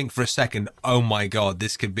 and you think for a second, "Oh my God,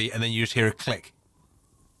 this could be," and then you just hear a click,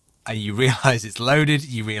 and you realise it's loaded.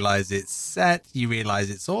 You realise it's set. You realise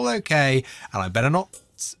it's all okay, and I better not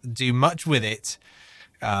do much with it.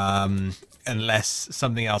 Unless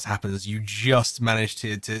something else happens. You just managed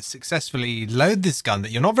to successfully load this gun that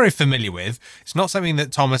you're not very familiar with. It's not something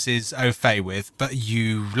that Thomas is au fait with, but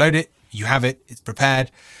you load it, you have it, it's prepared,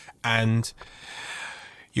 and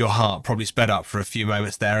your heart probably sped up for a few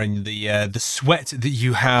moments there, and the sweat that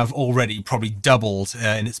you have already probably doubled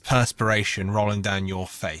in its perspiration rolling down your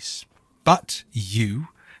face. But you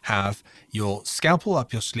have your scalpel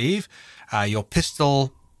up your sleeve, your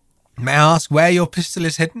pistol. May I ask where your pistol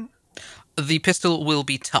is hidden? The pistol will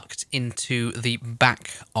be tucked into the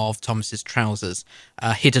back of Thomas's trousers,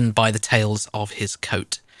 hidden by the tails of his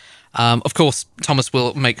coat. Of course, Thomas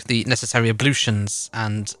will make the necessary ablutions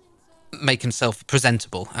and make himself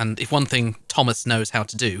presentable. And if one thing Thomas knows how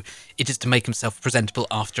to do, it is to make himself presentable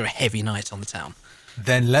after a heavy night on the town.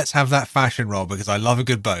 Then let's have that fashion roll, because I love a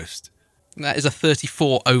good boast. That is a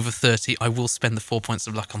 34 over 30. I will spend the 4 points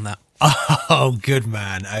of luck on that. Oh, good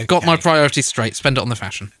man. Okay. Got my priorities straight. Spend it on the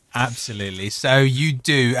fashion. Absolutely. So you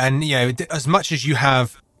do. And, as much as you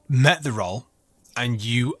have met the role and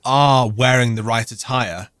you are wearing the right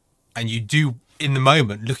attire, and you do, in the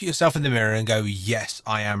moment, look at yourself in the mirror and go, yes,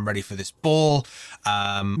 I am ready for this ball.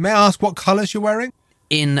 May I ask what colours you're wearing?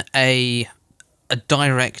 In a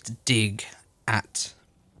direct dig at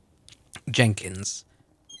Jenkins,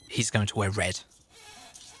 he's going to wear red.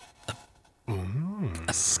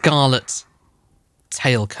 A scarlet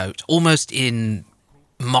tailcoat, almost in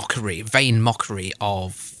vain mockery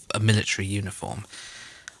of a military uniform.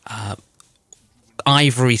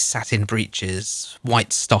 Ivory satin breeches,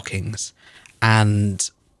 white stockings,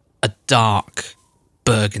 and a dark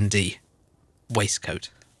burgundy waistcoat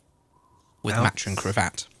with matching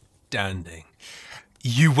cravat. outstanding.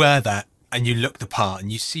 You wear that and you look the part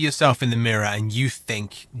and you see yourself in the mirror and you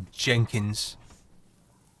think, Jenkins,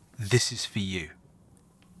 this is for you.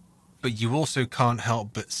 But you also can't help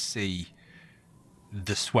but see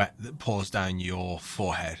the sweat that pours down your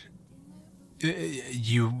forehead.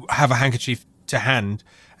 You have a handkerchief to hand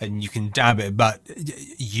and you can dab it, but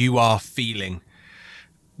you are feeling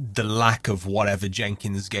the lack of whatever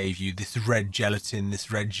Jenkins gave you. This red gelatin, this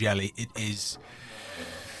red jelly, it is...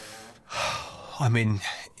 I mean,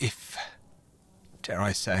 if... Dare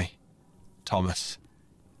I say, Thomas,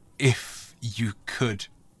 if you could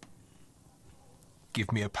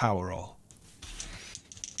give me a power roll.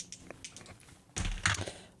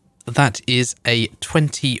 That is a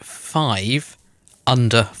 25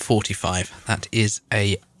 under 45. That is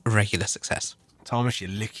a regular success. Thomas, you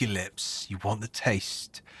lick your lips. You want the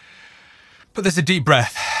taste. But there's a deep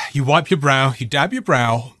breath. You wipe your brow. You dab your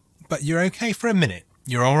brow. But you're okay for a minute.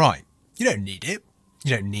 You're all right. You don't need it.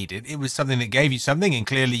 You don't need it. It was something that gave you something, and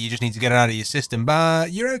clearly you just need to get it out of your system.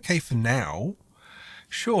 But you're okay for now.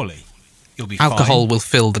 Surely. You'll be fine. Alcohol will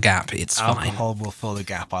fill the gap. It's fine. Alcohol will fill the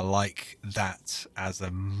gap. I like that as a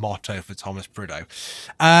motto for Thomas Prideaux.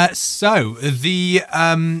 So the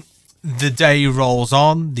day rolls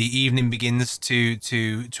on. The evening begins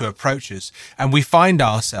to approach us, and we find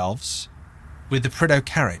ourselves with the Prideaux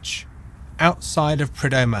carriage outside of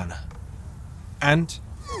Prideaux Manor, and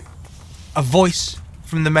a voice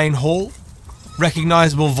from the main hall,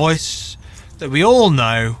 recognizable voice that we all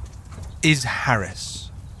know, is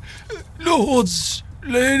Harris. Lords,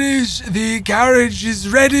 ladies, the carriage is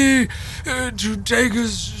ready to take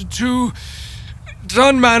us to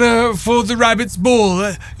Dun Manor for the Rabbit's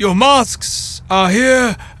Ball. Your masks are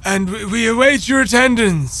here, and we await your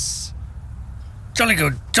attendance. Jolly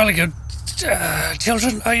good, jolly good.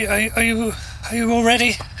 Children, are you all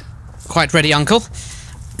ready? Quite ready, Uncle.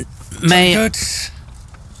 May Good.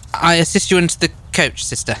 I assist you into the coach,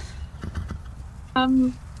 sister?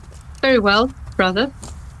 Very well, brother.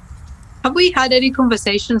 Have we had any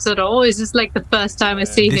conversations at all? Is this like the first time I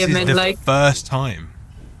see him? This is the first time.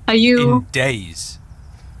 Are you in days?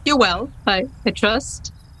 You're well, I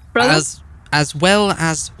trust, brother. As well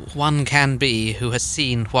as one can be who has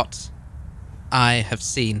seen what I have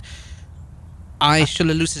seen. I shall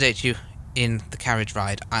elucidate you in the carriage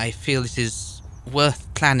ride. I feel it is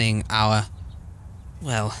worth planning our,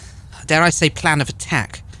 well, dare I say, plan of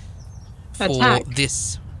attack for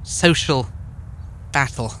this social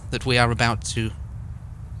battle that we are about to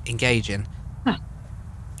engage in. Huh.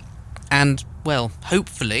 And, well,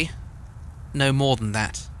 hopefully, no more than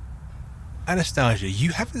that. Anastasia,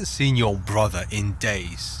 you haven't seen your brother in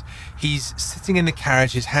days. He's sitting in the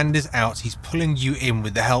carriage, his hand is out, he's pulling you in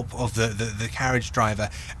with the help of the carriage driver,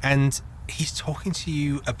 and he's talking to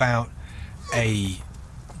you about a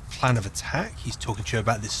plan of attack. He's talking to you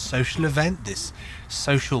about this social event, this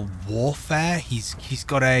social warfare. He's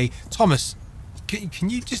got a... Thomas, can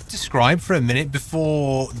you just describe for a minute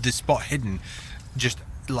before the spot hidden, just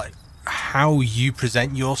like how you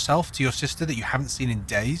present yourself to your sister that you haven't seen in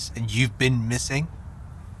days and you've been missing?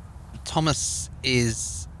 Thomas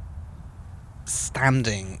is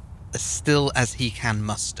standing as still as he can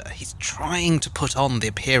muster. He's trying to put on the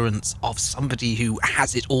appearance of somebody who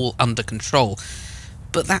has it all under control.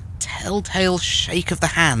 But that telltale shake of the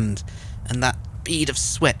hand and that bead of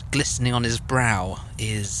sweat glistening on his brow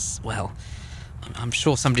is, well, I'm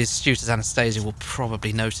sure somebody as astute as Anastasia will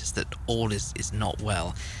probably notice that all is not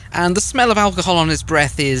well. And the smell of alcohol on his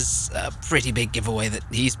breath is a pretty big giveaway that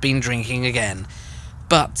he's been drinking again.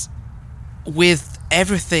 But with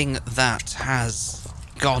everything that has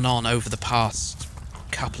gone on over the past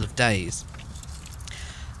couple of days,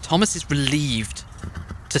 Thomas is relieved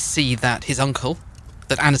to see that his uncle,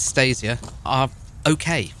 that Anastasia, are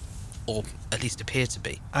okay, or at least appear to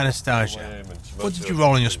be. Anastasia, what did you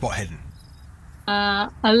roll on your spot hidden?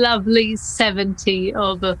 A lovely 70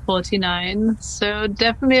 over 49, so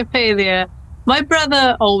definitely a failure. My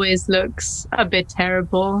brother always looks a bit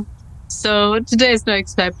terrible, so today's no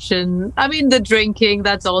exception. I mean, the drinking,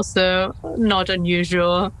 that's also not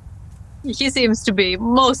unusual. He seems to be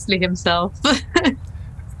mostly himself.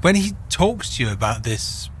 When he talks to you about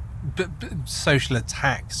this social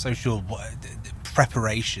attack, social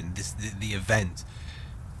preparation, the event,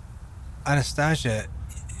 Anastasia,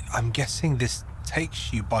 I'm guessing this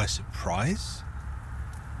takes you by surprise?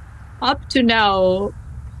 Up to now,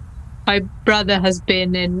 my brother has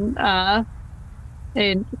been in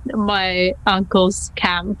in my uncle's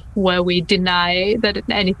camp where we deny that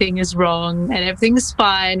anything is wrong and everything is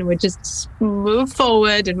fine. We just move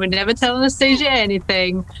forward and we never tell Anastasia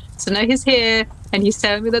anything. So now he's here and he's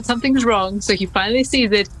telling me that something's wrong. So he finally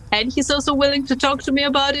sees it and he's also willing to talk to me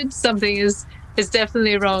about it. Something is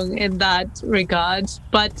definitely wrong in that regard.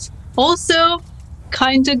 But also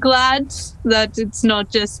kind of glad that it's not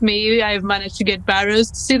just me. I've managed to get Barrows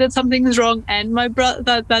to see that something's wrong and my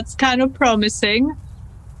brother. That's kind of promising.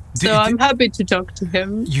 So I'm happy to talk to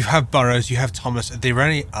him. You have Burroughs, you have Thomas. Are there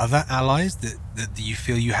any other allies that you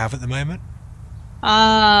feel you have at the moment?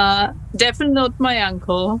 Definitely not my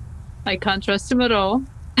uncle. I can't trust him at all.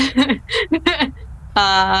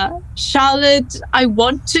 Charlotte, I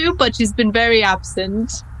want to, but she's been very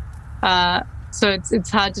absent. So it's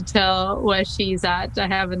hard to tell where she's at. I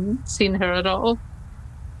haven't seen her at all.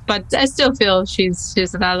 But I still feel she's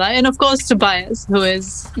an ally. And of course Tobias, who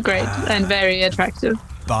is great and very attractive.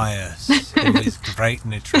 Tobias, who is great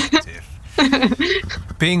and attractive.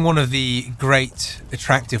 Being one of the great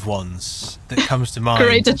attractive ones that comes to mind.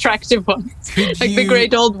 Great attractive ones. The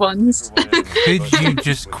great old ones. Could you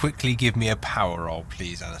just quickly give me a power roll,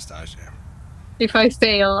 please, Anastasia? If I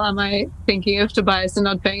fail, am I thinking of Tobias and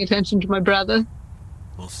not paying attention to my brother?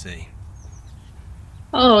 We'll see.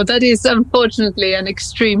 Oh, that is unfortunately an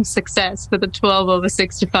extreme success with a 12 over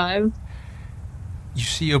 65. You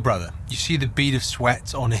see your brother. You see the bead of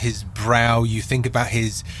sweat on his brow. You think about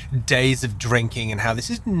his days of drinking and how this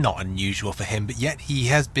is not unusual for him, but yet he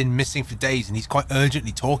has been missing for days and he's quite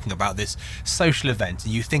urgently talking about this social event.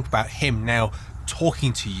 And you think about him now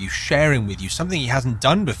talking to you, sharing with you something he hasn't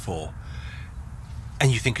done before.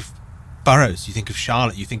 And you think of Burroughs, you think of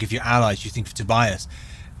Charlotte, you think of your allies, you think of Tobias.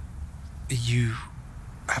 You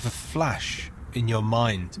have a flash in your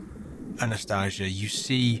mind, Anastasia. You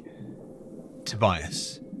see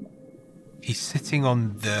Tobias. He's sitting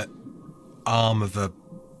on the arm of a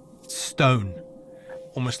stone,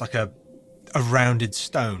 almost like a rounded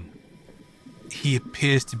stone. He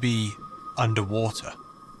appears to be underwater.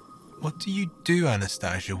 What do you do,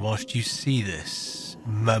 Anastasia, whilst you see this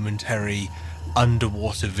momentary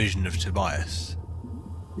underwater vision of Tobias?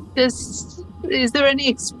 Is there any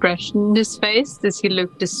expression in his face? Does he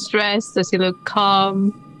look distressed? Does he look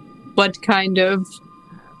calm? What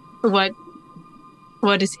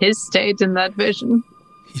is his state in that vision?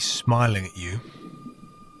 He's smiling at you,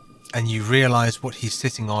 and you realize what he's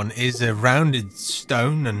sitting on is a rounded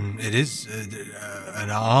stone, and it is an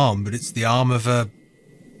arm, but it's the arm of a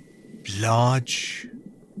large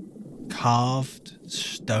carved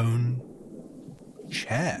stone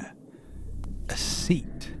chair, a seat.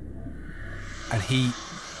 And he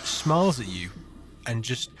smiles at you and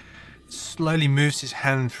just slowly moves his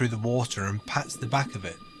hand through the water and pats the back of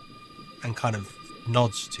it and kind of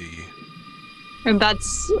nods to you. And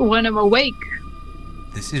that's when I'm awake.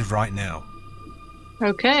 This is right now.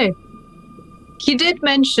 Okay. He did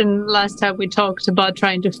mention last time we talked about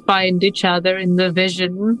trying to find each other in the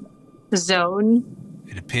vision zone.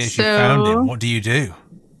 It appears you found him. What do you do?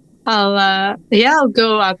 I'll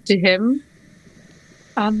go up to him.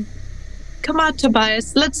 Come on,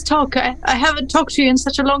 Tobias, let's talk. I haven't talked to you in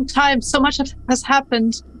such a long time. So much has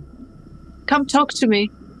happened. Come talk to me.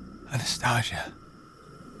 Anastasia,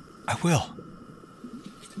 I will.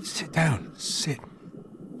 Sit down. Sit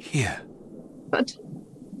here. But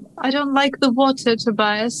I don't like the water,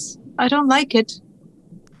 Tobias. I don't like it.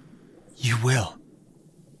 You will.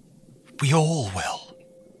 We all will.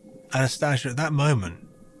 Anastasia, at that moment,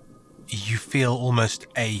 you feel almost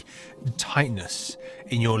a tightness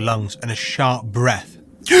in your lungs and a sharp breath.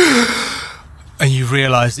 And you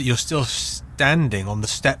realize that you're still standing on the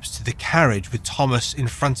steps to the carriage with Thomas in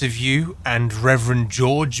front of you and Reverend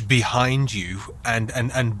George behind you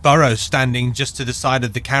and Burroughs standing just to the side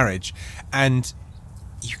of the carriage. And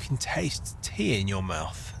you can taste tea in your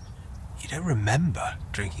mouth. You don't remember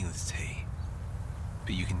drinking the tea,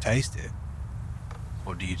 but you can taste it.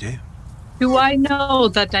 What do you do? Do I know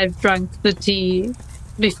that I've drunk the tea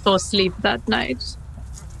before sleep that night?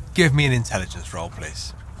 Give me an intelligence roll,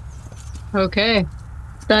 please. Okay.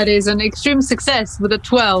 That is an extreme success with a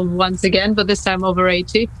 12 once again, but this time over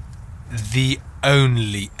 80. The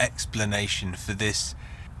only explanation for this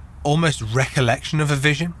almost recollection of a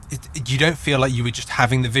vision, you don't feel like you were just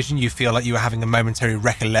having the vision, you feel like you were having a momentary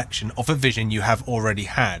recollection of a vision you have already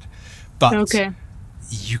had. But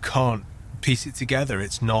you can't piece it together.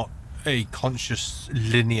 It's not a conscious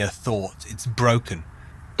linear thought. It's broken.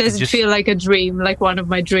 Does it feel like a dream, like one of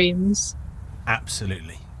my dreams?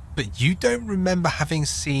 Absolutely. But you don't remember having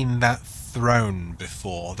seen that throne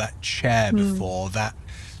before, that chair before, that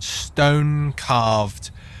stone carved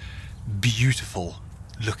beautiful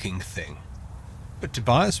looking thing. But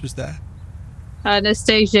Tobias was there.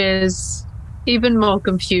 Anastasia is even more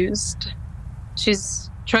confused. She's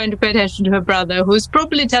trying to pay attention to her brother, who's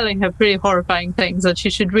probably telling her pretty horrifying things that she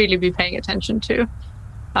should really be paying attention to.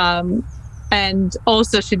 And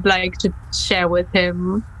also she'd like to share with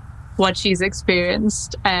him what she's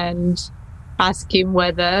experienced and ask him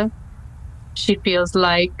whether she feels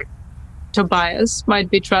like Tobias might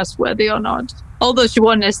be trustworthy or not. Although she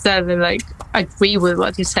won't necessarily agree with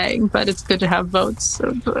what he's saying, but it's good to have votes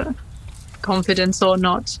of confidence or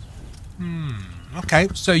not. Okay,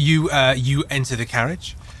 so you enter the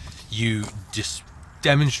carriage. You just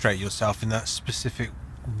demonstrate yourself in that specific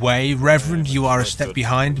way. Reverend, you are a step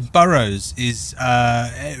behind. Burrows is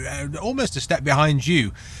almost a step behind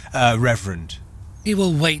you, Reverend. We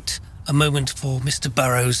will wait a moment for Mr.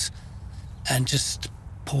 Burrows and just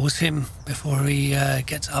pause him before he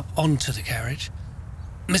gets up onto the carriage.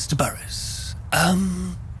 Mr. Burrows,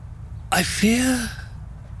 I fear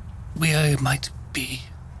we might be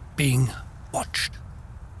being watched.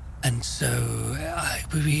 And so I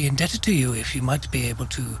would be indebted to you if you might be able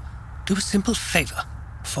to do a simple favor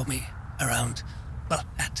for me around,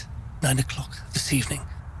 at 9 o'clock this evening.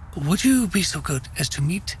 Would you be so good as to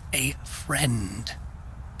meet a friend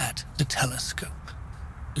at the telescope?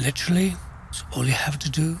 Literally, so all you have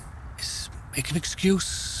to do is make an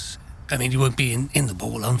excuse. I mean, you won't be in the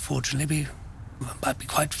ball, unfortunately. Might be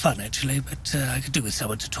quite fun, actually, but I could do with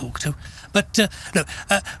someone to talk to. But,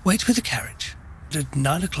 wait with the carriage. At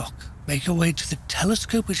 9 o'clock, make your way to the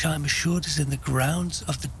telescope, which I'm assured is in the grounds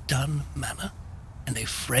of the Dunn Manor, and a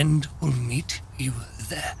friend will meet you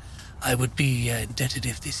there. I would be indebted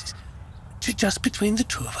if this is just between the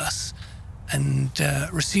two of us, and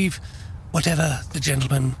receive whatever the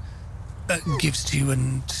gentleman gives to you,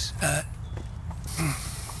 and I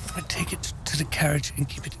take it to the carriage and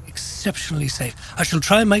keep it exceptionally safe. I shall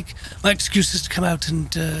try and make my excuses to come out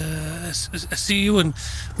and see you and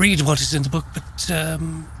read what is in the book, but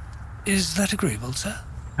is that agreeable, sir?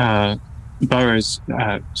 Burrows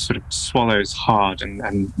sort of swallows hard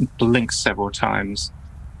and blinks several times,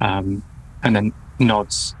 and then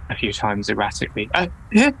nods a few times erratically.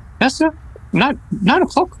 Yeah, yes, sir. 9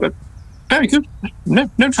 o'clock. Very good.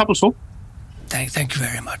 No trouble at all. Thank you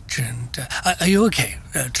very much. And are you okay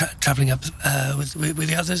travelling up with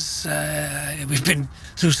the others? We've been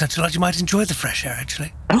through such a lot. You might enjoy the fresh air,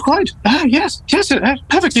 actually. Oh, quite. Yes,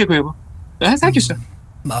 perfectly agreeable. Thank you, sir.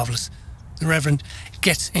 Marvellous. The Reverend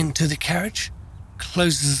gets into the carriage,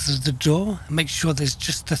 closes the door, makes sure there's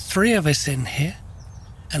just the three of us in here,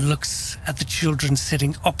 and looks at the children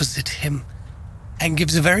sitting opposite him and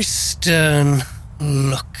gives a very stern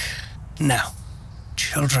look. Now,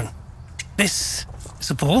 children, this is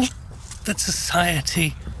a ball that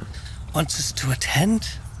society wants us to attend,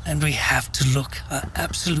 and we have to look our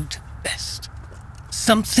absolute best.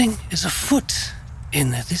 Something is afoot in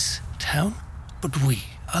this town, but we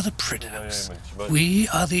are the Prideaux. We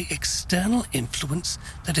are the external influence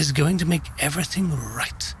that is going to make everything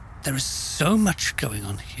right. There is so much going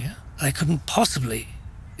on here, I couldn't possibly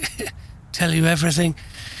tell you everything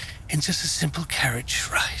in just a simple carriage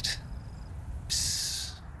ride.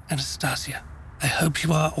 Miss Anastasia, I hope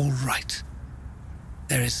you are all right.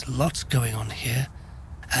 There is lots going on here,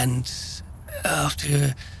 and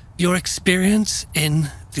after your experience in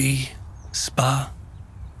the spa,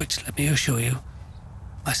 which, let me assure you,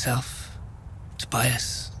 myself,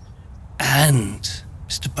 Tobias, and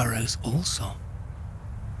Mr. Burrows also,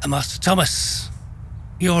 and Master Thomas,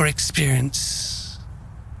 your experience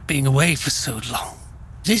being away for so long,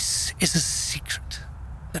 this is a secret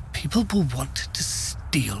that people will want to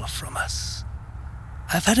steal from us.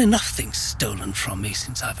 I've had enough things stolen from me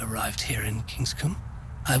since I've arrived here in Kingscombe.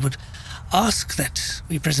 I would ask that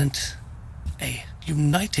we present a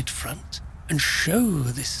united front and show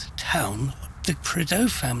this town what the Prideaux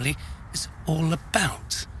family is all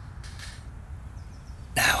about.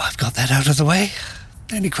 Now I've got that out of the way.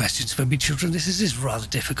 Any questions for me, children? This is rather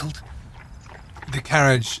difficult. The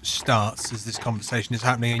carriage starts as this conversation is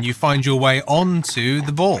happening, and you find your way onto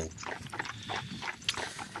the ball.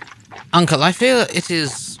 Uncle, I feel it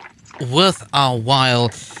is worth our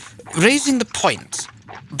while raising the point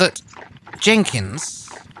that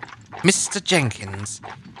Mr. Jenkins,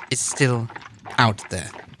 is still out there.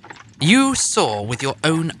 You saw with your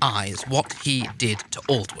own eyes what he did to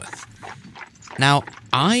Aldworth. Now,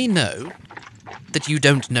 I know that you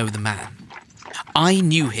don't know the man. I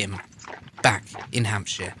knew him back in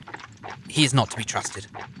Hampshire. He is not to be trusted.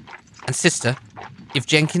 And sister, if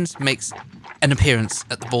Jenkins makes an appearance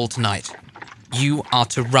at the ball tonight, you are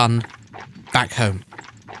to run back home.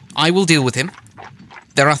 I will deal with him.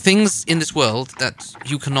 There are things in this world that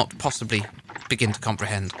you cannot possibly begin to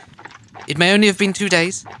comprehend. It may only have been 2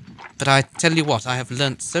 days, but I tell you what, I have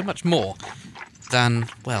learnt so much more than,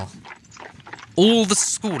 well, all the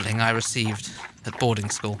schooling I received at boarding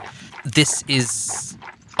school. This is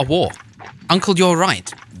a war. Uncle, you're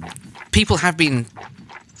right. People have been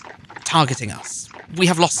targeting us. We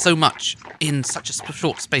have lost so much in such a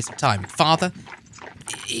short space of time. Father,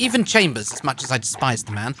 even Chambers, as much as I despise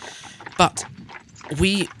the man, but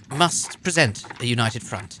we must present a united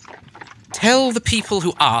front. Tell the people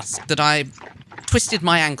who ask that I twisted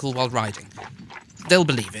my ankle while riding. They'll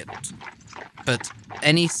believe it. But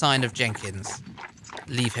any sign of Jenkins,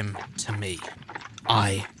 leave him to me.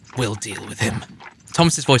 I will deal with him.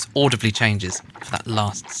 Thomas's voice audibly changes for that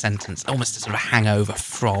last sentence, almost a sort of hangover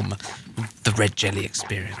from the red jelly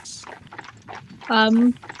experience.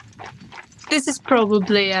 This is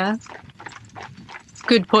probably a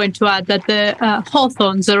good point to add that the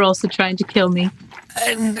Hawthorns are also trying to kill me.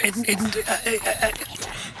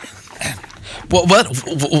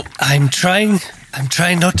 What? I'm trying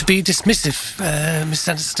not to be dismissive, Miss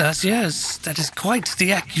Anastasia, as that is quite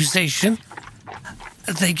the accusation.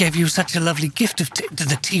 They gave you such a lovely gift of tea.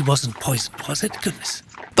 The tea wasn't poisoned, was it? Goodness.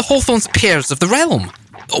 The Hawthorns are peers of the realm.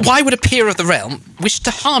 Why would a peer of the realm wish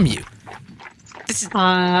to harm you? This is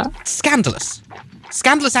scandalous.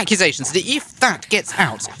 Scandalous accusations. That if that gets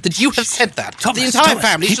out, that you have said that, Thomas, the entire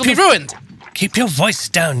family shall be ruined. Keep your voice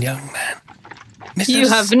down, young man. You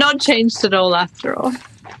have not changed at all, after all.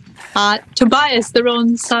 Tobias, their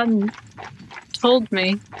own son, told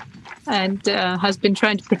me and has been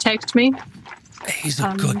trying to protect me. He's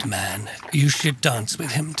a good man. You should dance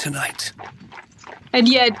with him tonight. And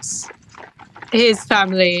yet, his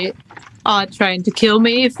family are trying to kill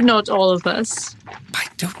me, if not all of us. I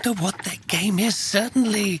don't know what their game is.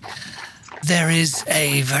 Certainly, there is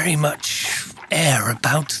a very much air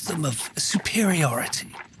about them of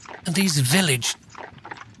superiority. And these village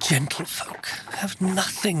gentlefolk have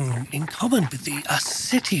nothing in common with us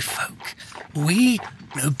city folk. We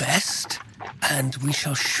know best, and we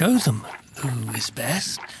shall show them who is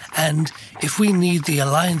best. And if we need the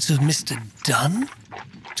alliance of Mr. Dunn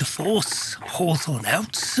to force Hawthorne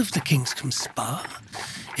out of the Kingscombe Spa,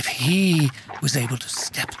 if he was able to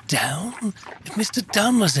step down, if Mr.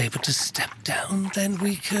 Dunn was able to step down, then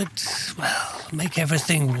we could, well, make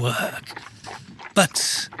everything work.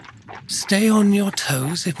 But stay on your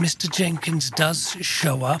toes. If Mr. Jenkins does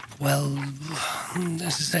show up, well, as I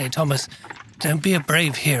say, Thomas, don't be a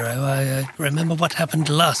brave hero. I remember what happened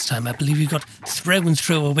last time. I believe you got thrown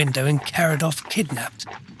through a window and carried off kidnapped.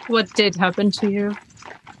 What did happen to you?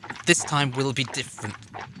 This time will be different,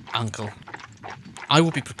 Uncle. I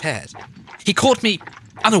will be prepared. He caught me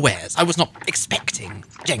unawares. I was not expecting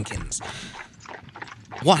Jenkins.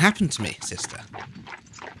 What happened to me, sister?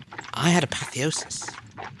 I had apotheosis.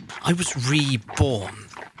 I was reborn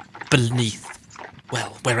beneath,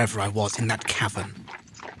 well, wherever I was in that cavern.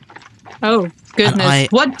 Oh, goodness.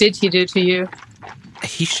 What did he do to you?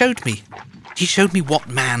 He showed me what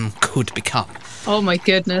man could become. Oh my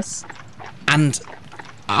goodness. And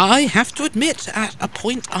I have to admit, at a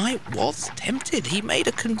point I was tempted. He made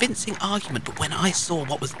a convincing argument, but when I saw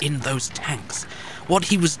what was in those tanks, what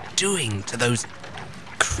he was doing to those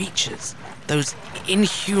creatures, those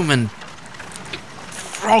inhuman,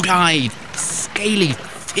 frog-eyed, scaly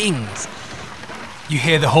things. You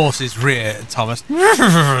hear the horses rear, Thomas,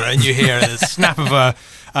 and you hear the snap of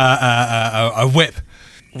a whip.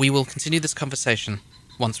 We will continue this conversation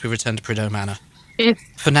once we return to Prideaux Manor.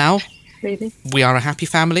 For now, really? We are a happy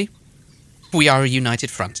family. We are a united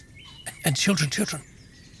front. And children,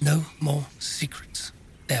 no more secrets.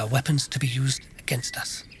 They are weapons to be used against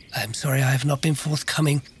us. I'm sorry I have not been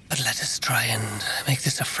forthcoming, but let us try and make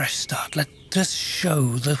this a fresh start. Let us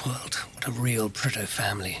show the world what a real Prideaux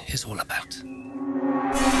family is all about.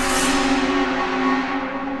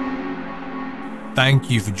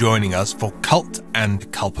 Thank you for joining us for Cult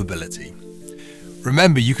and Culpability.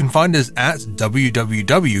 Remember, you can find us at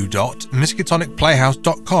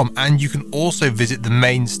www.miskatonicplayhouse.com, and you can also visit the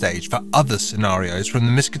main stage for other scenarios from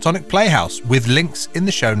the Miskatonic Playhouse with links in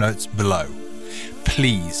the show notes below.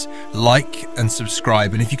 Please like and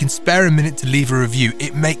subscribe, and if you can spare a minute to leave a review,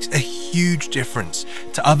 it makes a huge difference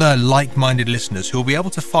to other like-minded listeners who will be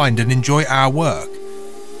able to find and enjoy our work.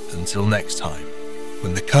 Until next time,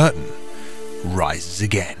 when the curtain rises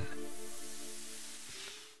again.